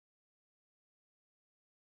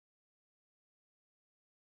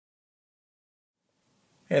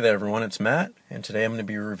Hey there everyone, it's Matt, and today I'm going to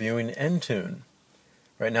be reviewing Entune.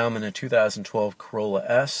 Right now I'm in a 2012 Corolla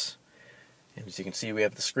S, and as you can see we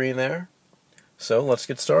have the screen there. So let's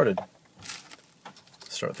get started.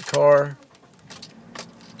 Start the car.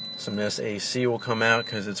 Some of this AC will come out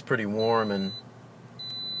because it's pretty warm and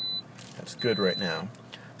that's good right now.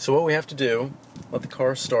 So what we have to do, let the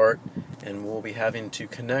car start, and we'll be having to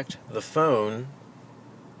connect the phone,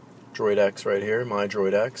 Droid X right here, my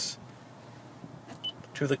Droid X,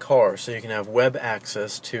 to the car so you can have web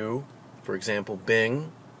access to, for example,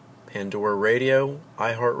 Bing, Pandora Radio,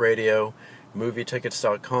 iHeartRadio,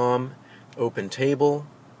 MovieTickets.com, OpenTable,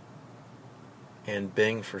 and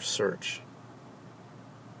Bing for search.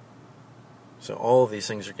 So all of these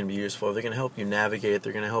things are going to be useful. They're going to help you navigate.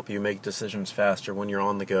 They're going to help you make decisions faster when you're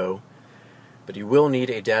on the go. But you will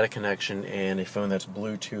need a data connection and a phone that's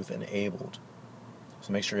Bluetooth enabled.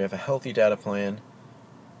 So make sure you have a healthy data plan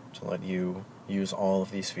to let you use all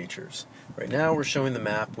of these features. Right now we're showing the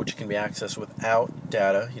map, which can be accessed without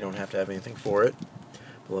data. You don't have to have anything for it.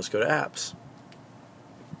 But let's go to apps.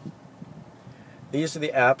 These are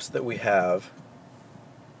the apps that we have,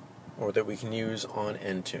 or that we can use on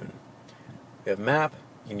Entune. We have map,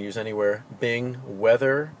 you can use anywhere, Bing,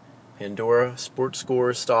 weather, Pandora, sports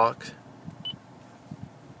scores, stock,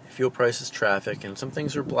 fuel prices, traffic, and some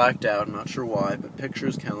things are blacked out, I'm not sure why, but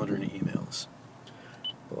pictures, calendar, and emails.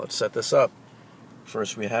 But let's set this up.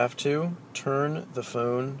 First we have to turn the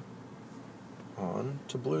phone on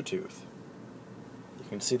to Bluetooth. You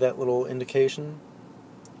can see that little indication.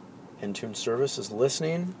 Entune service is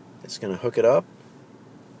listening. It's going to hook it up.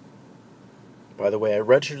 By the way, I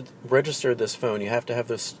registered this phone. You have to have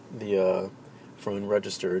the phone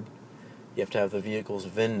registered. You have to have the vehicle's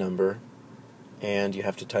VIN number, and you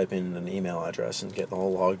have to type in an email address and get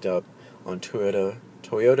all logged up on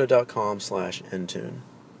toyota.com/Entune.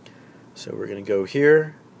 So we're going to go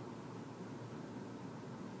here,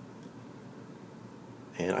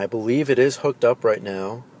 and I believe it is hooked up right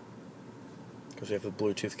now because we have the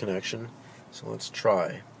Bluetooth connection. So let's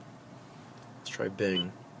try. Let's try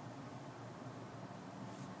Bing.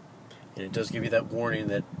 And it does give you that warning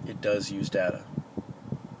that it does use data.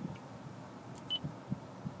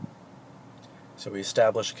 So we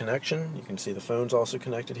establish a connection. You can see the phone's also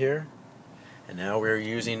connected here. And now we're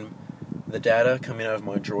using the data coming out of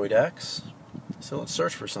my Droid X. So let's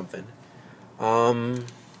search for something.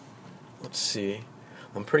 Let's see.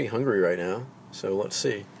 I'm pretty hungry right now, so let's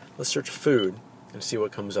see. Let's search food and see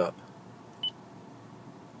what comes up.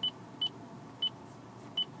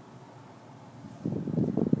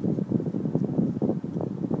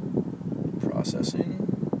 Processing.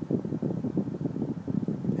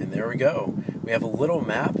 And there we go. We have a little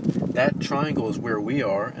map. That triangle is where we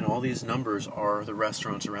are, and all these numbers are the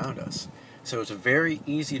restaurants around us. So it's very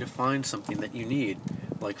easy to find something that you need,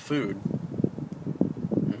 like food.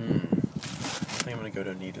 I think I'm going to go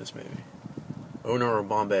to Anita's maybe. Oh no, or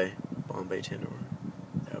Bombay Tandoor.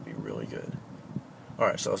 That would be really good.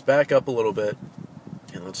 Alright, so let's back up a little bit,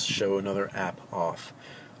 and let's show another app off.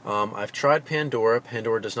 I've tried Pandora.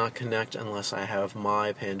 Pandora does not connect unless I have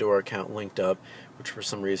my Pandora account linked up, which for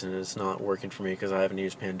some reason is not working for me because I haven't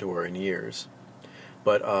used Pandora in years.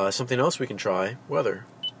 But something else we can try, weather.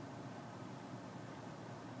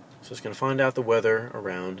 So it's going to find out the weather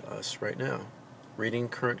around us right now. Reading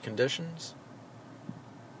current conditions.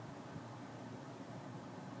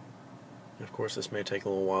 And of course this may take a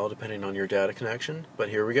little while depending on your data connection, but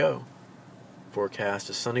here we go. Forecast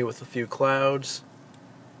is sunny with a few clouds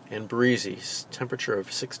and breezy, temperature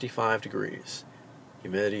of 65 degrees,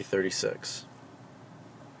 humidity 36.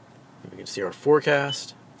 And we can see our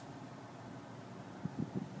forecast.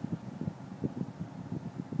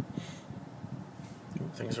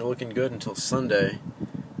 Things are looking good until Sunday,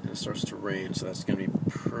 and it starts to rain, so that's going to be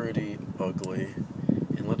pretty ugly.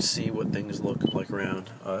 And let's see what things look like around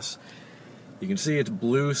us. You can see it's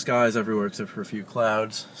blue skies everywhere except for a few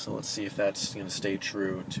clouds, so let's see if that's going to stay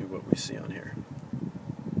true to what we see on here.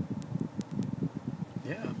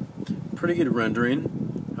 Yeah, pretty good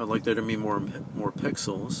rendering. I'd like there to be more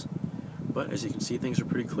pixels, but as you can see things are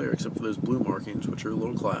pretty clear except for those blue markings, which are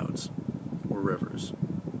little clouds or rivers.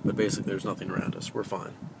 But basically there's nothing around us. We're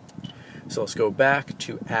fine. So let's go back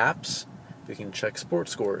to apps. We can check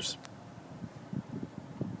sports scores.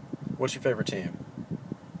 What's your favorite team?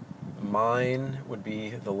 Mine would be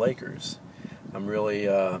the Lakers. I'm really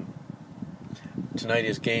tonight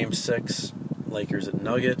is game 6, Lakers at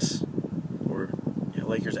Nuggets, or yeah,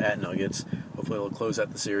 Lakers at Nuggets. Hopefully they'll close out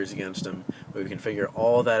the series against them. But we can figure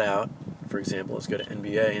all that out. For example, let's go to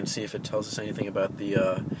NBA and see if it tells us anything about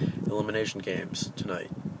the elimination games tonight.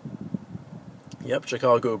 Yep,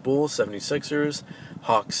 Chicago Bulls, 76ers,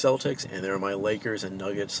 Hawks, Celtics, and there are my Lakers and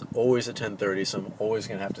Nuggets, always at 10:30, so I'm always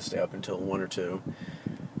going to have to stay up until 1 or 2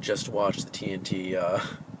 just to watch the TNT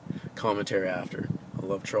commentary after. I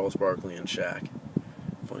love Charles Barkley and Shaq.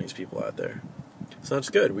 Funniest people out there. So that's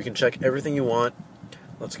good. We can check everything you want.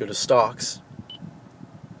 Let's go to stocks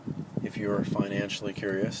if you're financially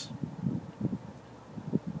curious.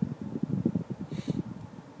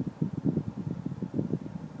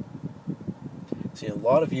 See, a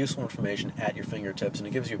lot of useful information at your fingertips, and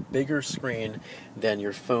it gives you a bigger screen than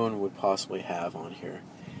your phone would possibly have on here.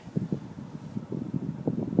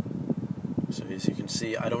 So as you can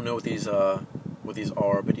see, I don't know what these are,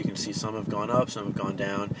 but you can see some have gone up, some have gone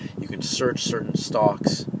down. You can search certain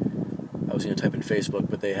stocks. I was going to type in Facebook,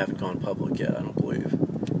 but they haven't gone public yet, I don't believe.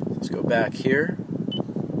 Let's go back here,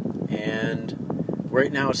 and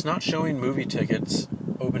right now it's not showing movie tickets,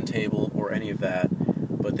 open table, or any of that,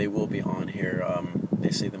 but they will be on here. They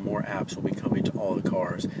say the more apps will be coming to all the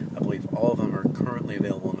cars. I believe all of them are currently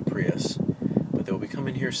available in the Prius, but they will be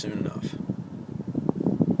coming here soon enough.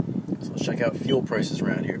 So let's check out fuel prices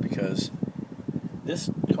around here, because this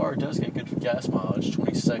car does get good gas mileage.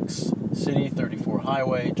 26 city, 34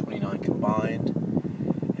 highway, 29 combined.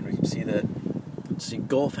 And we can see that, let's see,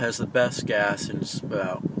 Gulf has the best gas, and it's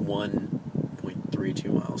about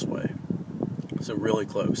 1.32 miles away. So really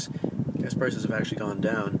close. Gas prices have actually gone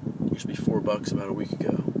down. It used to be $4 about a week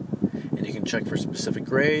ago. And you can check for specific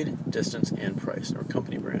grade, distance, and price, or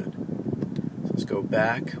company brand. So let's go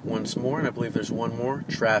back once more, and I believe there's one more.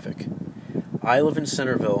 Traffic. I live in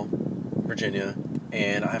Centerville, Virginia,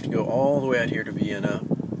 and I have to go all the way out here to Vienna,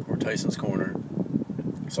 or Tyson's Corner.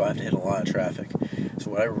 So I have to hit a lot of traffic.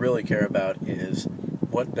 So what I really care about is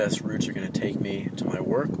what best routes are going to take me to my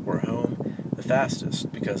work or home the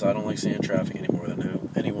fastest, because I don't like seeing traffic any more than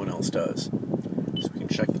anyone else does. So we can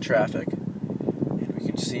check the traffic, and we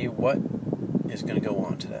can see what is going to go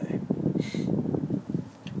on today.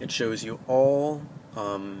 It shows you all,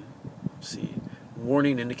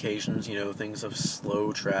 warning indications, things of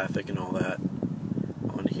slow traffic and all that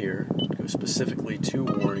on here. It goes specifically to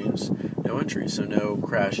warnings, no entries, so no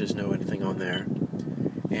crashes, no anything on there.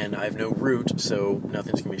 And I have no route, so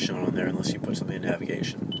nothing's going to be shown on there unless you put something in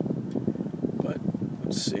navigation. But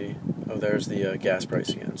let's see. Oh, there's the gas price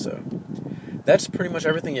again. So that's pretty much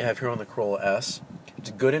everything you have here on the Corolla S. It's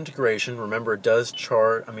a good integration. Remember, it does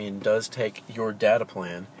take your data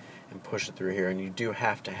plan and push it through here, and you do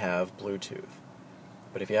have to have Bluetooth.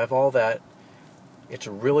 But if you have all that, it's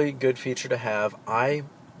a really good feature to have. I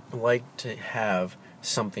like to have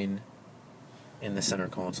something in the center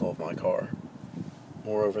console of my car,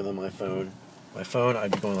 moreover than my phone. My phone,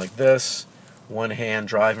 I'd be going like this, one hand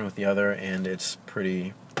driving with the other, and it's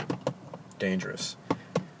pretty dangerous.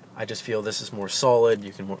 I just feel this is more solid.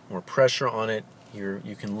 You can put more pressure on it.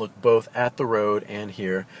 You can look both at the road and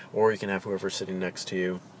here, or you can have whoever's sitting next to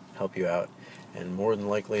you help you out. And more than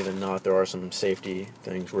likely than not, there are some safety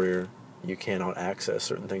things where you cannot access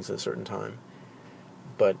certain things at a certain time.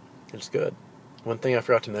 But it's good. One thing I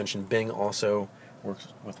forgot to mention, Bing also works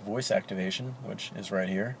with voice activation, which is right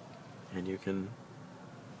here, and you can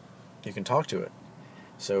talk to it.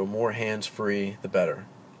 So more hands-free, the better.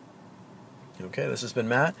 Okay, this has been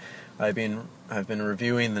Matt. I've been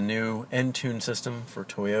reviewing the new Entune system for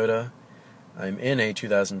Toyota. I'm in a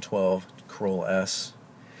 2012 Corolla S.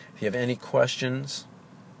 If you have any questions,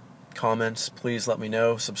 comments, please let me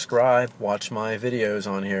know. Subscribe, watch my videos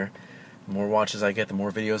on here. The more watches I get, the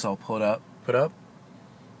more videos I'll put up.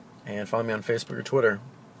 And find me on Facebook or Twitter.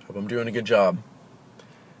 Hope I'm doing a good job.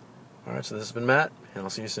 Alright, so this has been Matt, and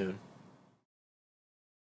I'll see you soon.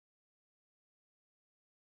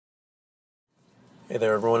 Hey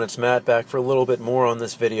there everyone, it's Matt back for a little bit more on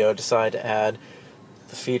this video. I decided to add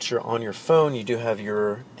the feature on your phone. You do have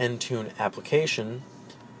your Entune application,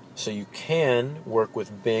 so you can work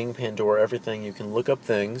with Bing, Pandora, everything. You can look up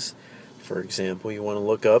things. For example, you want to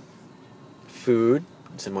look up food.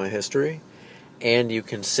 It's in my history. And you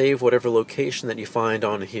can save whatever location that you find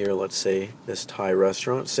on here. Let's say this Thai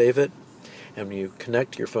restaurant. Save it. And when you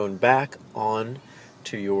connect your phone back on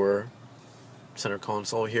to your center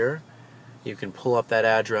console here, you can pull up that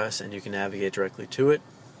address and you can navigate directly to it.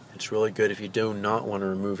 It's really good if you do not want to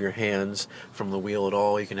remove your hands from the wheel at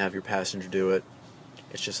all. You can have your passenger do it.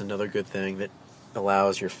 It's just another good thing that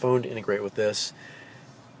allows your phone to integrate with this,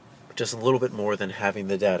 just a little bit more than having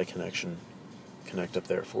the data connection connect up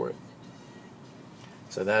there for it.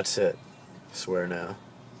 So that's it. I swear now.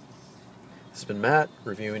 This has been Matt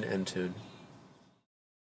reviewing Entune.